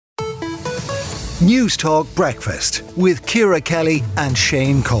News Talk Breakfast with Ciara Kelly and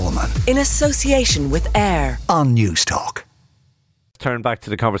Shane Coleman. In association with AIR on News Talk. Turn back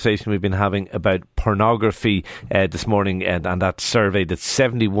to the conversation we've been having about pornography this morning, and that survey that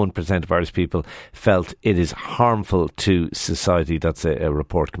 71% of Irish people felt it is harmful to society. That's a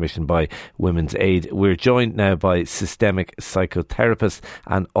report commissioned by Women's Aid. We're joined now by systemic psychotherapist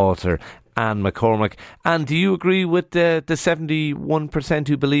and author Anne McCormack. Anne, do you agree with the 71%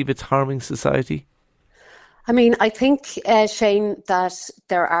 who believe it's harming society? I mean, I think, Shane, that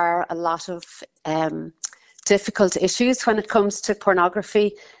there are a lot of difficult issues when it comes to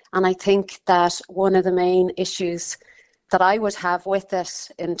pornography. And I think that one of the main issues that I would have with it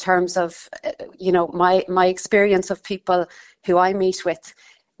in terms of, my experience of people who I meet with,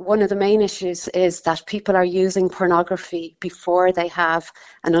 one of the main issues is that people are using pornography before they have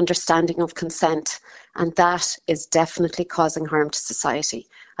an understanding of consent. And that is definitely causing harm to society.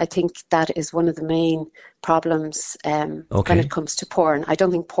 I think that is one of the main problems when it comes to porn. I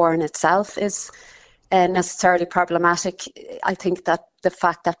don't think porn itself is necessarily problematic. I think that the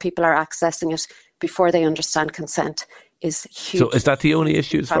fact that people are accessing it before they understand consent is huge. So is that the only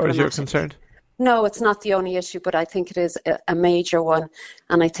issue as far as you're concerned? No, it's not the only issue, but I think it is a major one.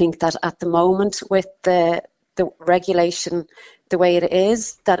 And I think that at the moment with the regulation the way it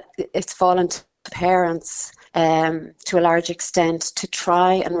is, that it's fallen to parents to a large extent to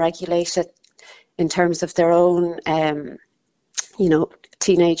try and regulate it in terms of their own,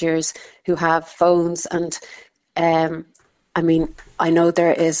 teenagers who have phones. And I know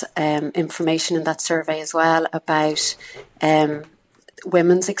there is information in that survey as well about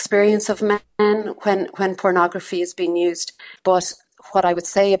women's experience of men when pornography is being used. But what I would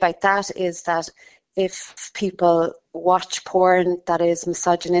say about that is that if people watch porn that is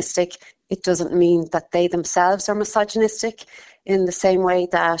misogynistic, it doesn't mean that they themselves are misogynistic, in the same way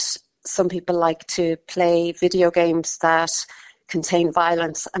that some people like to play video games that contain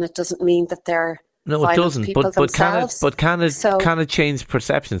violence, and it doesn't mean that they're it doesn't. Themselves. Can it change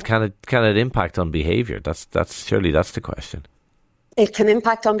perceptions? Can it impact on behaviour? That's the question. It can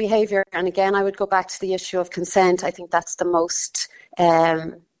impact on behaviour, and again, I would go back to the issue of consent. I think that's the most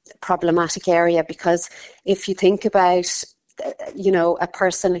problematic area, because if you think about a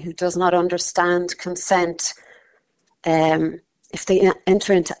person who does not understand consent, if they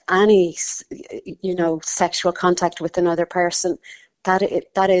enter into any, sexual contact with another person,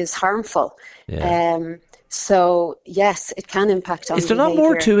 that is harmful. Yeah. So, yes, it can impact on behaviour. Is there not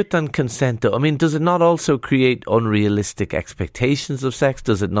more to it than consent, though? I mean, does it not also create unrealistic expectations of sex?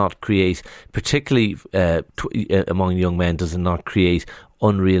 Does it not create, particularly among young men, does it not create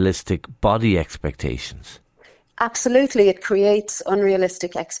unrealistic body expectations? Absolutely. It creates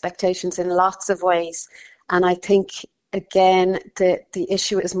unrealistic expectations in lots of ways. And I think, again, the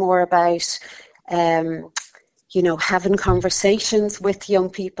issue is more about having conversations with young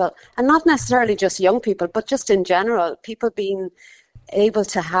people, and not necessarily just young people, but just in general, people being able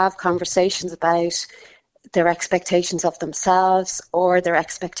to have conversations about their expectations of themselves or their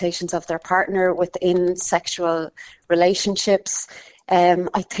expectations of their partner within sexual relationships.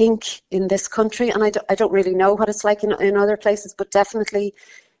 I think in this country, and I don't really know what it's like in other places, but definitely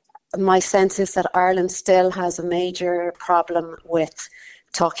my sense is that Ireland still has a major problem with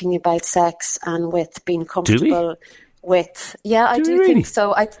talking about sex and with being comfortable with. Yeah, I do think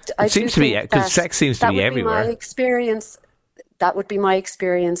so. It seems to be, because sex seems to be everywhere. That would be my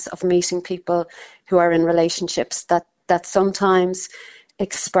experience of meeting people who are in relationships, that sometimes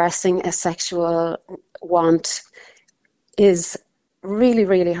expressing a sexual want is really,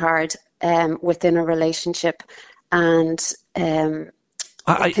 really hard within a relationship. And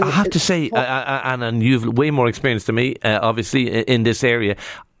I have to say, and you've way more experience than me, obviously, in this area.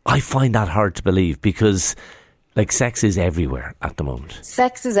 I find that hard to believe, because sex is everywhere at the moment.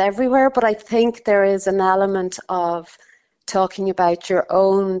 Sex is everywhere, but I think there is an element of talking about your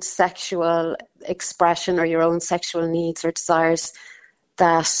own sexual expression or your own sexual needs or desires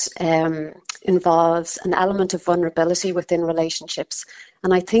that involves an element of vulnerability within relationships.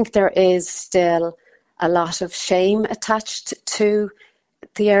 And I think there is still a lot of shame attached to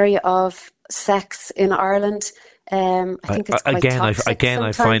the area of sex in Ireland. I think it's quite toxic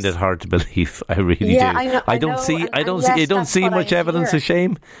I find it hard to believe. I really do. I don't see much evidence of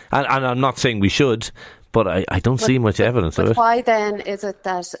shame, and I'm not saying we should, but I don't see much evidence of it. Why then is it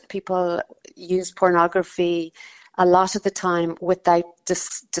that people use pornography a lot of the time without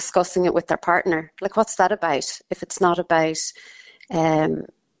discussing it with their partner? What's that about? If it's not about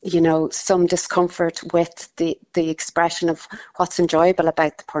some discomfort with the expression of what's enjoyable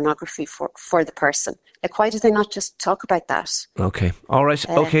about the pornography for the person. Like, why do they not just talk about that? Okay. All right.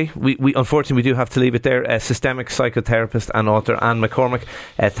 Okay. We unfortunately, we do have to leave it there. Systemic psychotherapist and author Anne McCormick,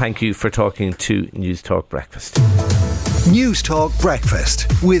 thank you for talking to News Talk Breakfast. News Talk Breakfast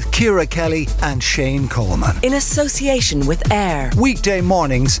with Ciara Kelly and Shane Coleman. In association with AIR. Weekday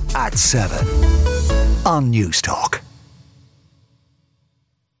mornings at 7 on News Talk.